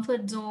your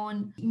comfort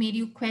zone, made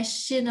you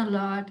question a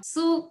lot.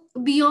 So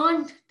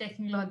beyond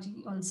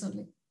technology also,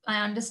 like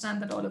I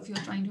understand that all of you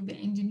are trying to be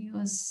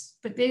engineers,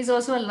 but there is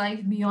also a life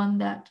beyond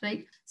that,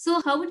 right?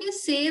 So how would you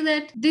say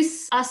that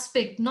this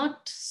aspect,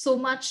 not so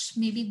much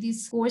maybe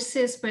these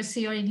courses per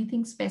se or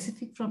anything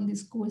specific from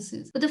these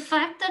courses, but the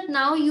fact that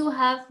now you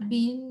have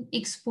been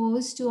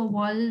exposed to a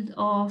world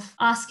of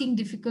asking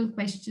difficult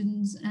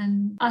questions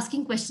and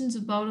asking questions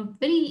about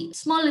very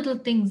small little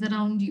things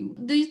around you,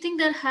 do you think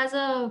that has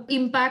a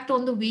impact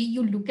on the way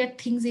you look at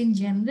things in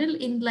general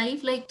in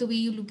life, like the way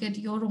you look at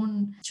your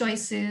own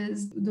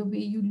choices, the way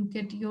you look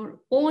at your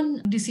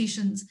own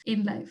decisions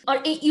in life?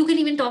 Or you can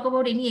even talk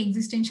about any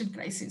existential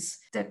crisis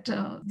that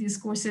these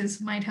courses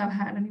might have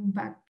had an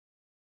impact.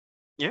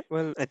 Yeah,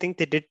 well, I think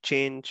they did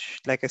change,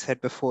 like I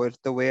said before,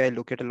 the way I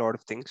look at a lot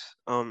of things.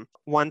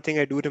 One thing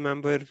I do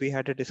remember we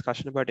had a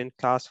discussion about in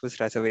class was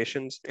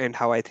reservations and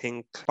how I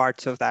think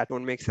parts of that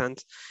don't make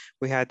sense.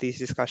 We had these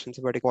discussions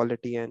about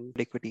equality and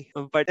equity.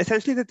 But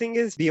essentially, the thing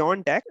is,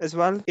 beyond tech as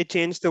well, it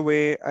changed the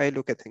way I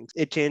look at things.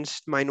 It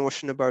changed my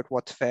notion about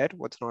what's fair,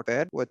 what's not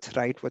fair, what's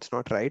right, what's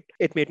not right.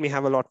 It made me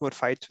have a lot more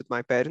fights with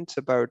my parents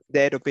about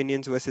their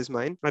opinions versus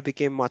mine. I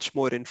became much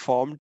more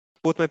informed.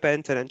 Both my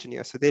parents are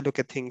engineers, so they look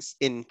at things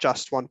in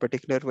just one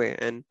particular way.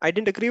 And I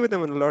didn't agree with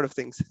them on a lot of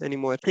things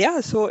anymore.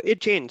 Yeah, so it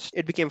changed.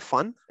 It became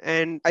fun.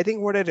 And I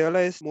think what I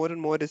realized more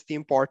and more is the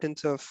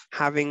importance of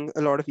having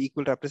a lot of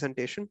equal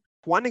representation.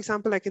 One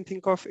example I can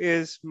think of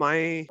is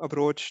my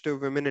approach to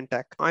women in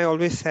tech. I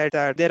always said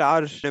that there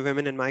are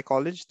women in my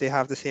college, they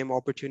have the same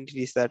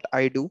opportunities that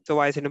I do. So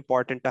why is it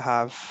important to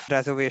have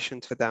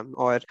reservations for them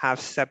or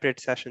have separate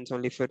sessions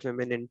only for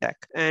women in tech?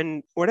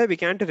 And what I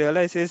began to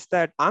realize is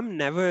that I'm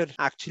never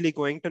actually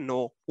going to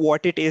know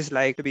what it is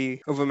like to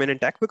be a woman in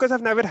tech because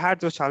I've never had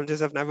those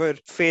challenges. I've never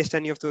faced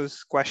any of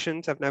those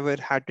questions. I've never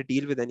had to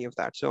deal with any of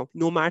that. So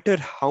no matter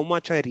how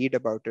much I read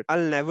about it, I'll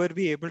never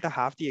be able to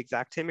have the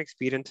exact same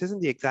experiences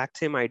and the exact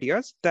same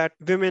ideas that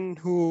women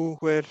who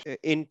were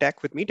in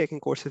tech with me, taking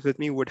courses with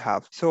me, would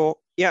have. So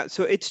yeah,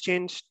 so it's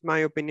changed my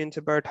opinions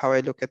about how I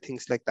look at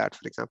things like that.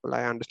 For example,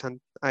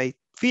 I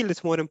feel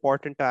it's more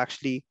important to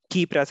actually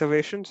keep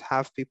reservations,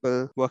 have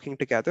people working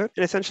together.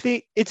 And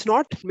essentially, it's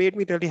not made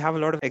me really have a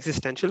lot of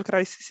existential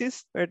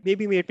crises, but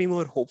maybe made me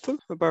more hopeful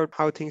about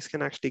how things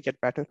can actually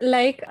get better.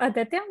 Like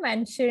Aditya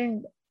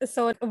mentioned,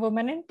 so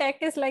women in tech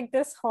is like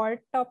this hot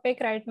topic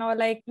right now.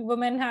 Like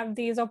women have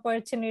these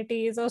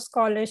opportunities or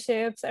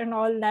scholarships and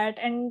all that.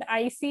 And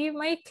I see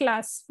my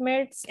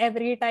classmates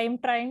every time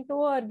trying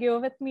to argue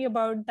with me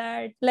about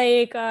that.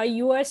 Like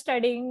you are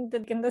studying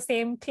in the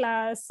same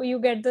class, you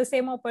get the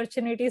same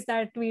opportunities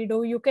that we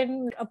do. You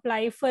can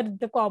apply for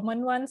the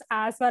common ones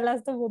as well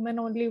as the women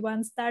only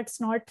ones. That's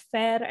not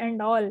fair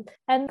and all.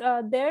 And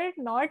they're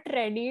not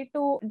ready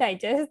to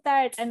digest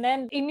that. And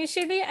then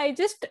initially, I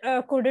just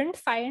couldn't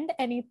find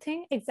anything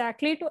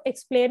exactly to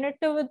explain it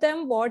to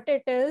them what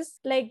it is,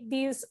 like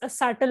these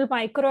subtle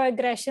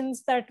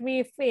microaggressions that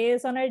we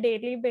face on a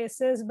daily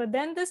basis. But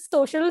then this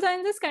social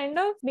sciences kind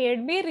of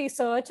made me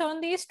research on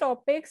these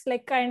topics,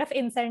 like kind of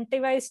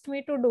incentivized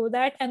me to do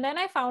that. And then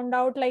I found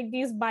out like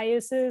these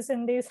biases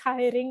in these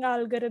hiring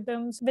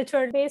algorithms, which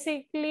were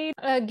basically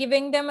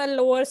giving them a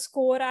lower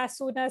score as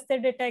soon as they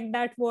detect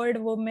that word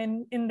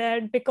woman in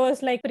there,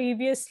 because like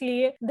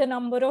previously the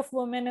number of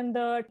women in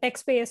the tech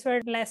space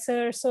were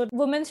lesser, so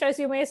women's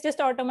resumes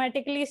just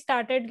automatically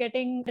started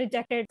getting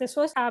rejected. This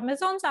was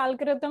Amazon's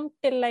algorithm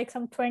till like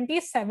some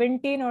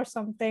 2017 or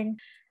something.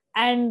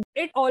 And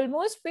it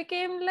almost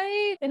became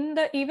like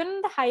even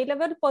in the high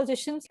level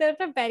positions, there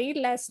are very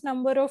less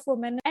number of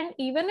women. And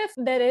even if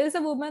there is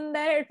a woman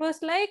there, it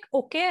was like,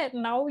 okay,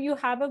 now you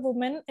have a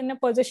woman in a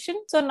position,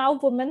 so now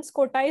women's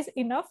quota is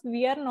enough.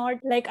 We are not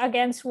like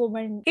against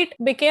women. It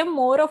became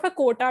more of a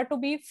quota to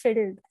be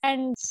filled.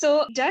 And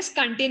so just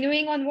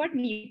continuing on what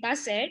Neeta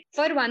said,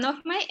 for one of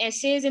my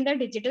essays in the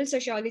digital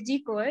sociology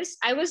course,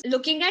 I was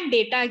looking at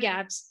data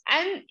gaps,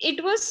 and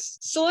it was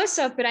so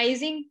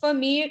surprising for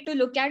me to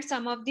look at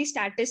some of the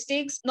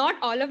statistics. Not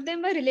all of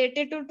them were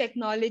related to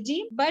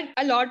technology, but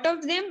a lot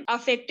of them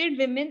affected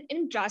women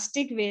in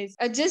drastic ways.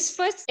 Just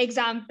for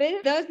example,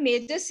 the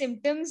major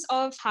symptoms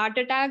of heart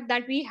attack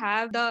that we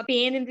have, the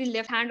pain in the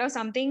left hand or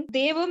something,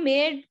 they were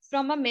made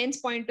from a men's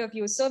point of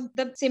view. So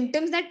the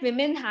symptoms that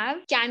women have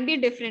can be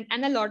different.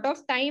 And a lot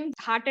of times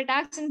heart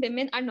attacks in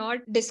women are not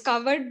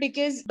discovered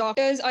because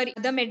doctors or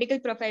the medical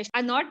profession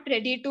are not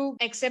ready to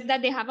accept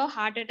that they have a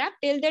heart attack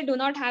till they do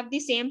not have the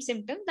same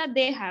symptoms that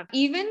they have.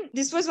 Even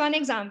this was one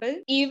example.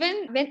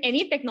 Even when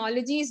any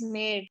technology is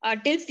made,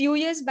 till few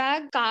years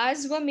back,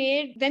 cars were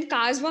made. When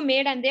cars were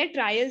made and their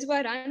trials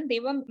were run, they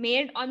were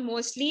made on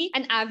mostly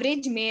an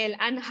average male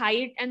and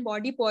height and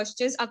body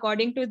postures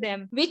according to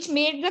them, which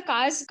made the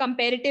cars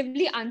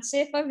comparatively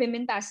unsafe for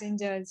women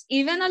passengers.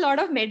 Even a lot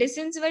of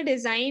medicines were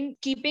designed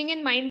keeping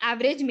in mind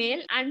average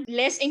male, and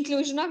less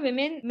inclusion of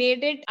women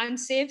made it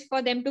unsafe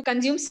for them to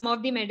consume some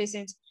of the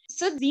medicines.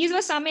 So these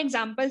were some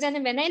examples.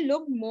 And when I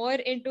looked more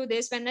into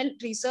this, when I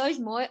researched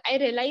more, I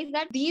realized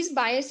that these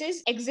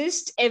biases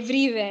exist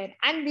everywhere.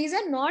 And these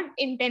are not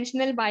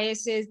intentional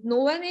biases. No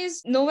one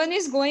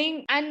is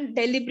going and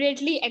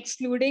deliberately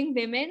excluding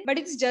women, but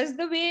it's just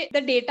the way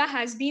the data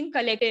has been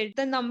collected.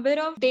 The number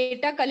of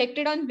data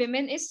collected on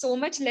women is so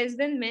much less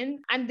than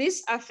men, and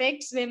this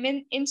affects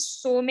women in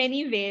so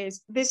many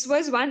ways. This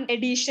was one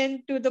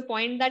addition to the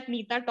point that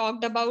Neeta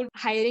talked about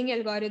hiring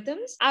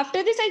algorithms.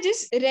 After this, I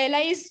just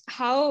realized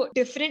how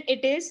different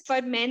it is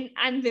for men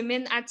and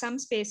women at some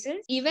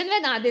spaces. Even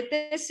when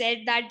Aditya said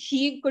that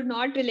he could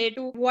not relate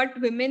to what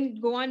women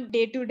go on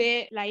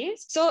day-to-day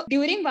lives. So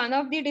during one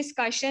of the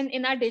discussion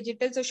in our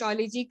digital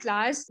sociology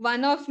class,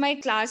 one of my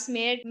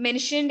classmates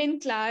mentioned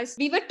in class,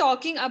 we were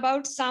talking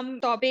about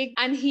some topic,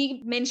 and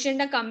he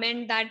mentioned a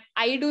comment that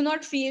I do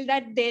not feel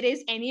that there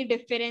is any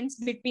difference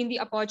between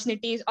the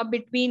opportunities or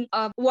between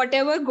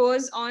whatever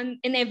goes on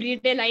in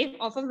everyday life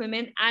of a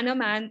woman and a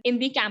man in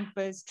the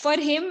campus. For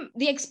him,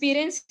 the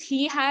experience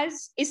he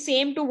has is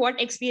same to what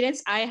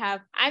experience I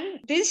have. And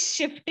this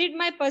shifted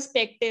my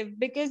perspective,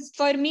 because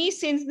for me,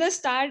 since the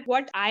start,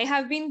 what I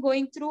have been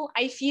going through,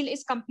 I feel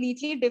is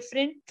completely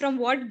different from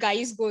what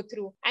guys go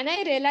through. And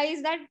I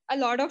realized that a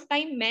lot of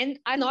time men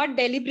are not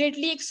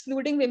deliberately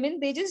excluding women.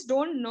 They just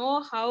don't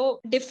know how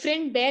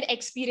different their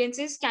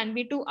experiences can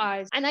be to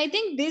ours. And I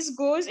think this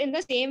goes in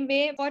the same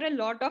way for a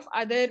lot of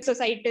other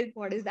societal,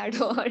 what is that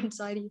word?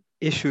 Sorry.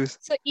 Issues.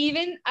 So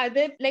even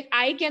other, like,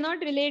 I cannot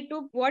relate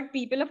to what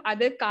people of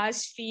other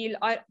castes feel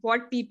or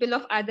what people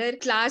of other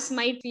class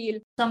might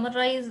feel.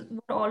 Summarize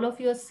what all of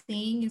you are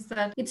saying is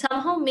that it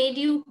somehow made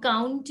you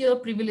count your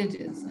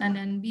privileges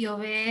and be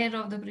aware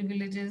of the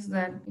privileges,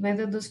 that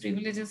whether those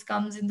privileges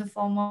comes in the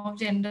form of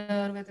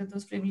gender, whether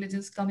those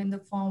privileges come in the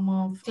form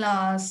of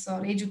class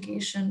or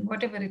education,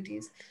 whatever it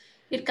is.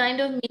 It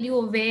kind of made you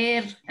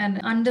aware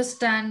and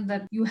understand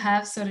that you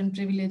have certain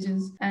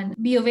privileges, and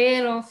be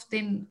aware of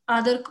then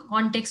other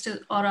contexts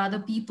or other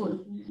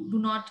people who do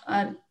not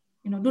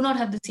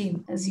have the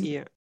same as you.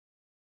 Yeah.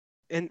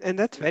 And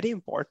that's very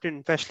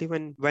important, especially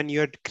when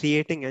you're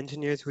creating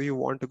engineers who you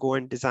want to go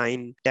and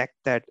design tech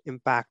that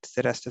impacts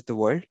the rest of the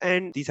world.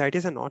 And these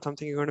ideas are not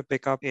something you're going to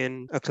pick up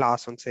in a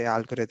class on, say,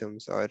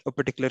 algorithms or a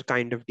particular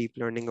kind of deep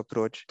learning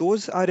approach.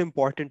 Those are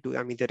important too.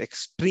 I mean, they're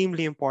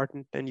extremely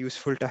important and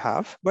useful to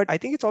have. But I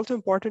think it's also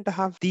important to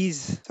have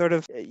these sort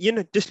of,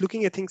 just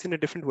looking at things in a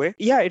different way.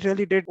 Yeah, it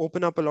really did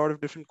open up a lot of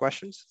different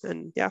questions.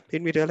 And yeah,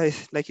 made me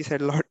realize, like you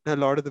said, a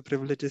lot of the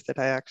privileges that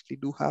I actually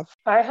do have.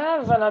 I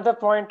have another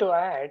point to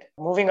add.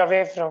 Moving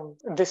away from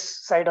this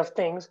side of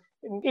things,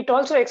 it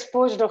also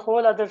exposed a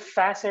whole other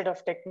facet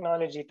of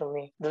technology to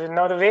me.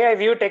 Now, the way I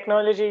view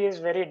technology is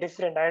very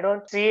different. I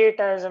don't see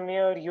it as a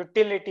mere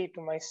utility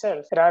to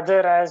myself, rather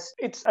as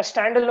it's a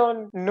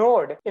standalone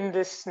node in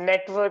this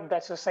network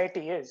that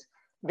society is,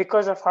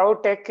 because of how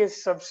tech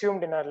is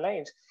subsumed in our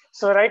lives.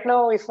 So right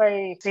now, if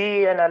I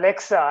see an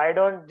Alexa, I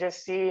don't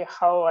just see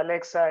how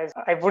Alexa is,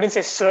 I wouldn't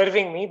say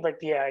serving me, but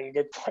yeah, you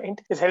get the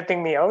point, is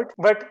helping me out.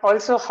 But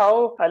also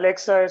how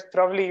Alexa is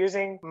probably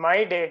using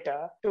my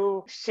data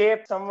to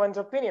shape someone's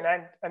opinion.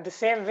 And the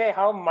same way,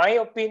 how my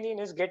opinion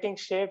is getting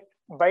shaped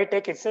by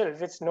tech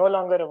itself. It's no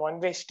longer a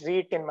one-way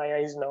street in my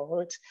eyes now.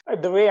 It's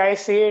the way I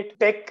see it,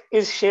 tech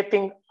is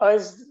shaping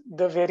us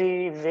the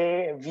very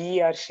way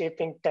we are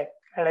shaping tech.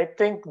 And I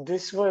think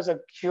this was a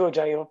huge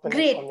eye-opener for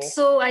Great. me.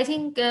 So I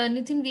think,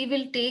 Nitin, we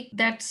will take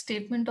that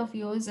statement of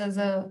yours as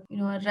a,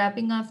 a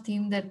wrapping up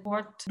theme that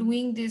what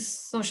doing these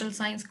social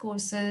science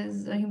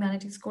courses,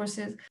 humanities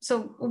courses.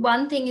 So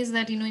one thing is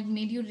that, it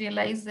made you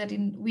realize that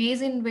in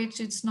ways in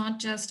which it's not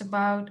just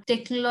about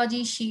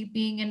technology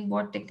shaping and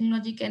what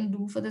technology can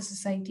do for the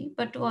society,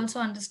 but to also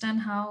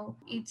understand how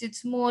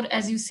it's more,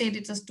 as you said,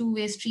 it's a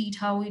two-way street,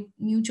 how it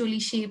mutually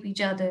shape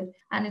each other.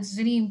 And it's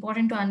really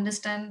important to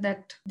understand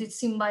that the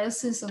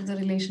symbiosis of the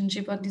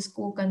relationship or this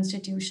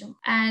co-constitution.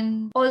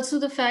 And also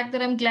the fact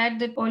that I'm glad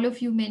that all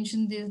of you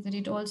mentioned this, that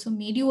it also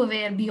made you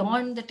aware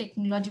beyond the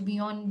technology,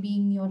 beyond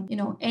being your,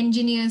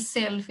 engineer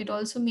self. It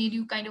also made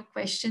you kind of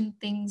question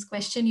things,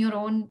 question your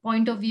own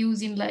point of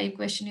views in life,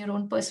 question your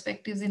own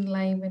perspectives in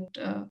life,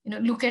 and,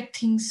 look at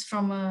things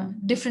from a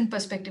different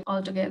perspective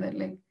altogether,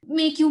 like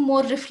make you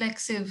more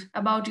reflexive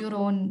about your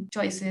own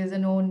choices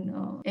and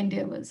own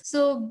endeavors.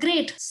 So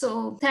great.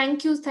 So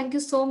thank you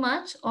so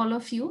much, all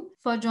of you,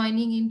 for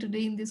joining in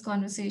today in this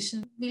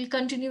conversation. We'll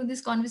continue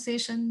these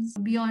conversations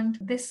beyond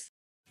this.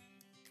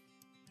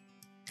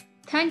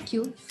 Thank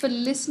you for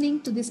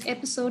listening to this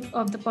episode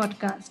of the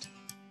podcast.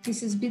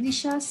 This is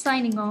Bidisha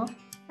signing off,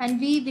 and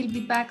we will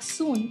be back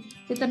soon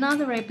with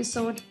another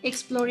episode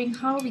exploring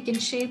how we can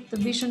shape the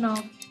vision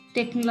of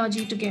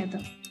technology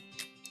together.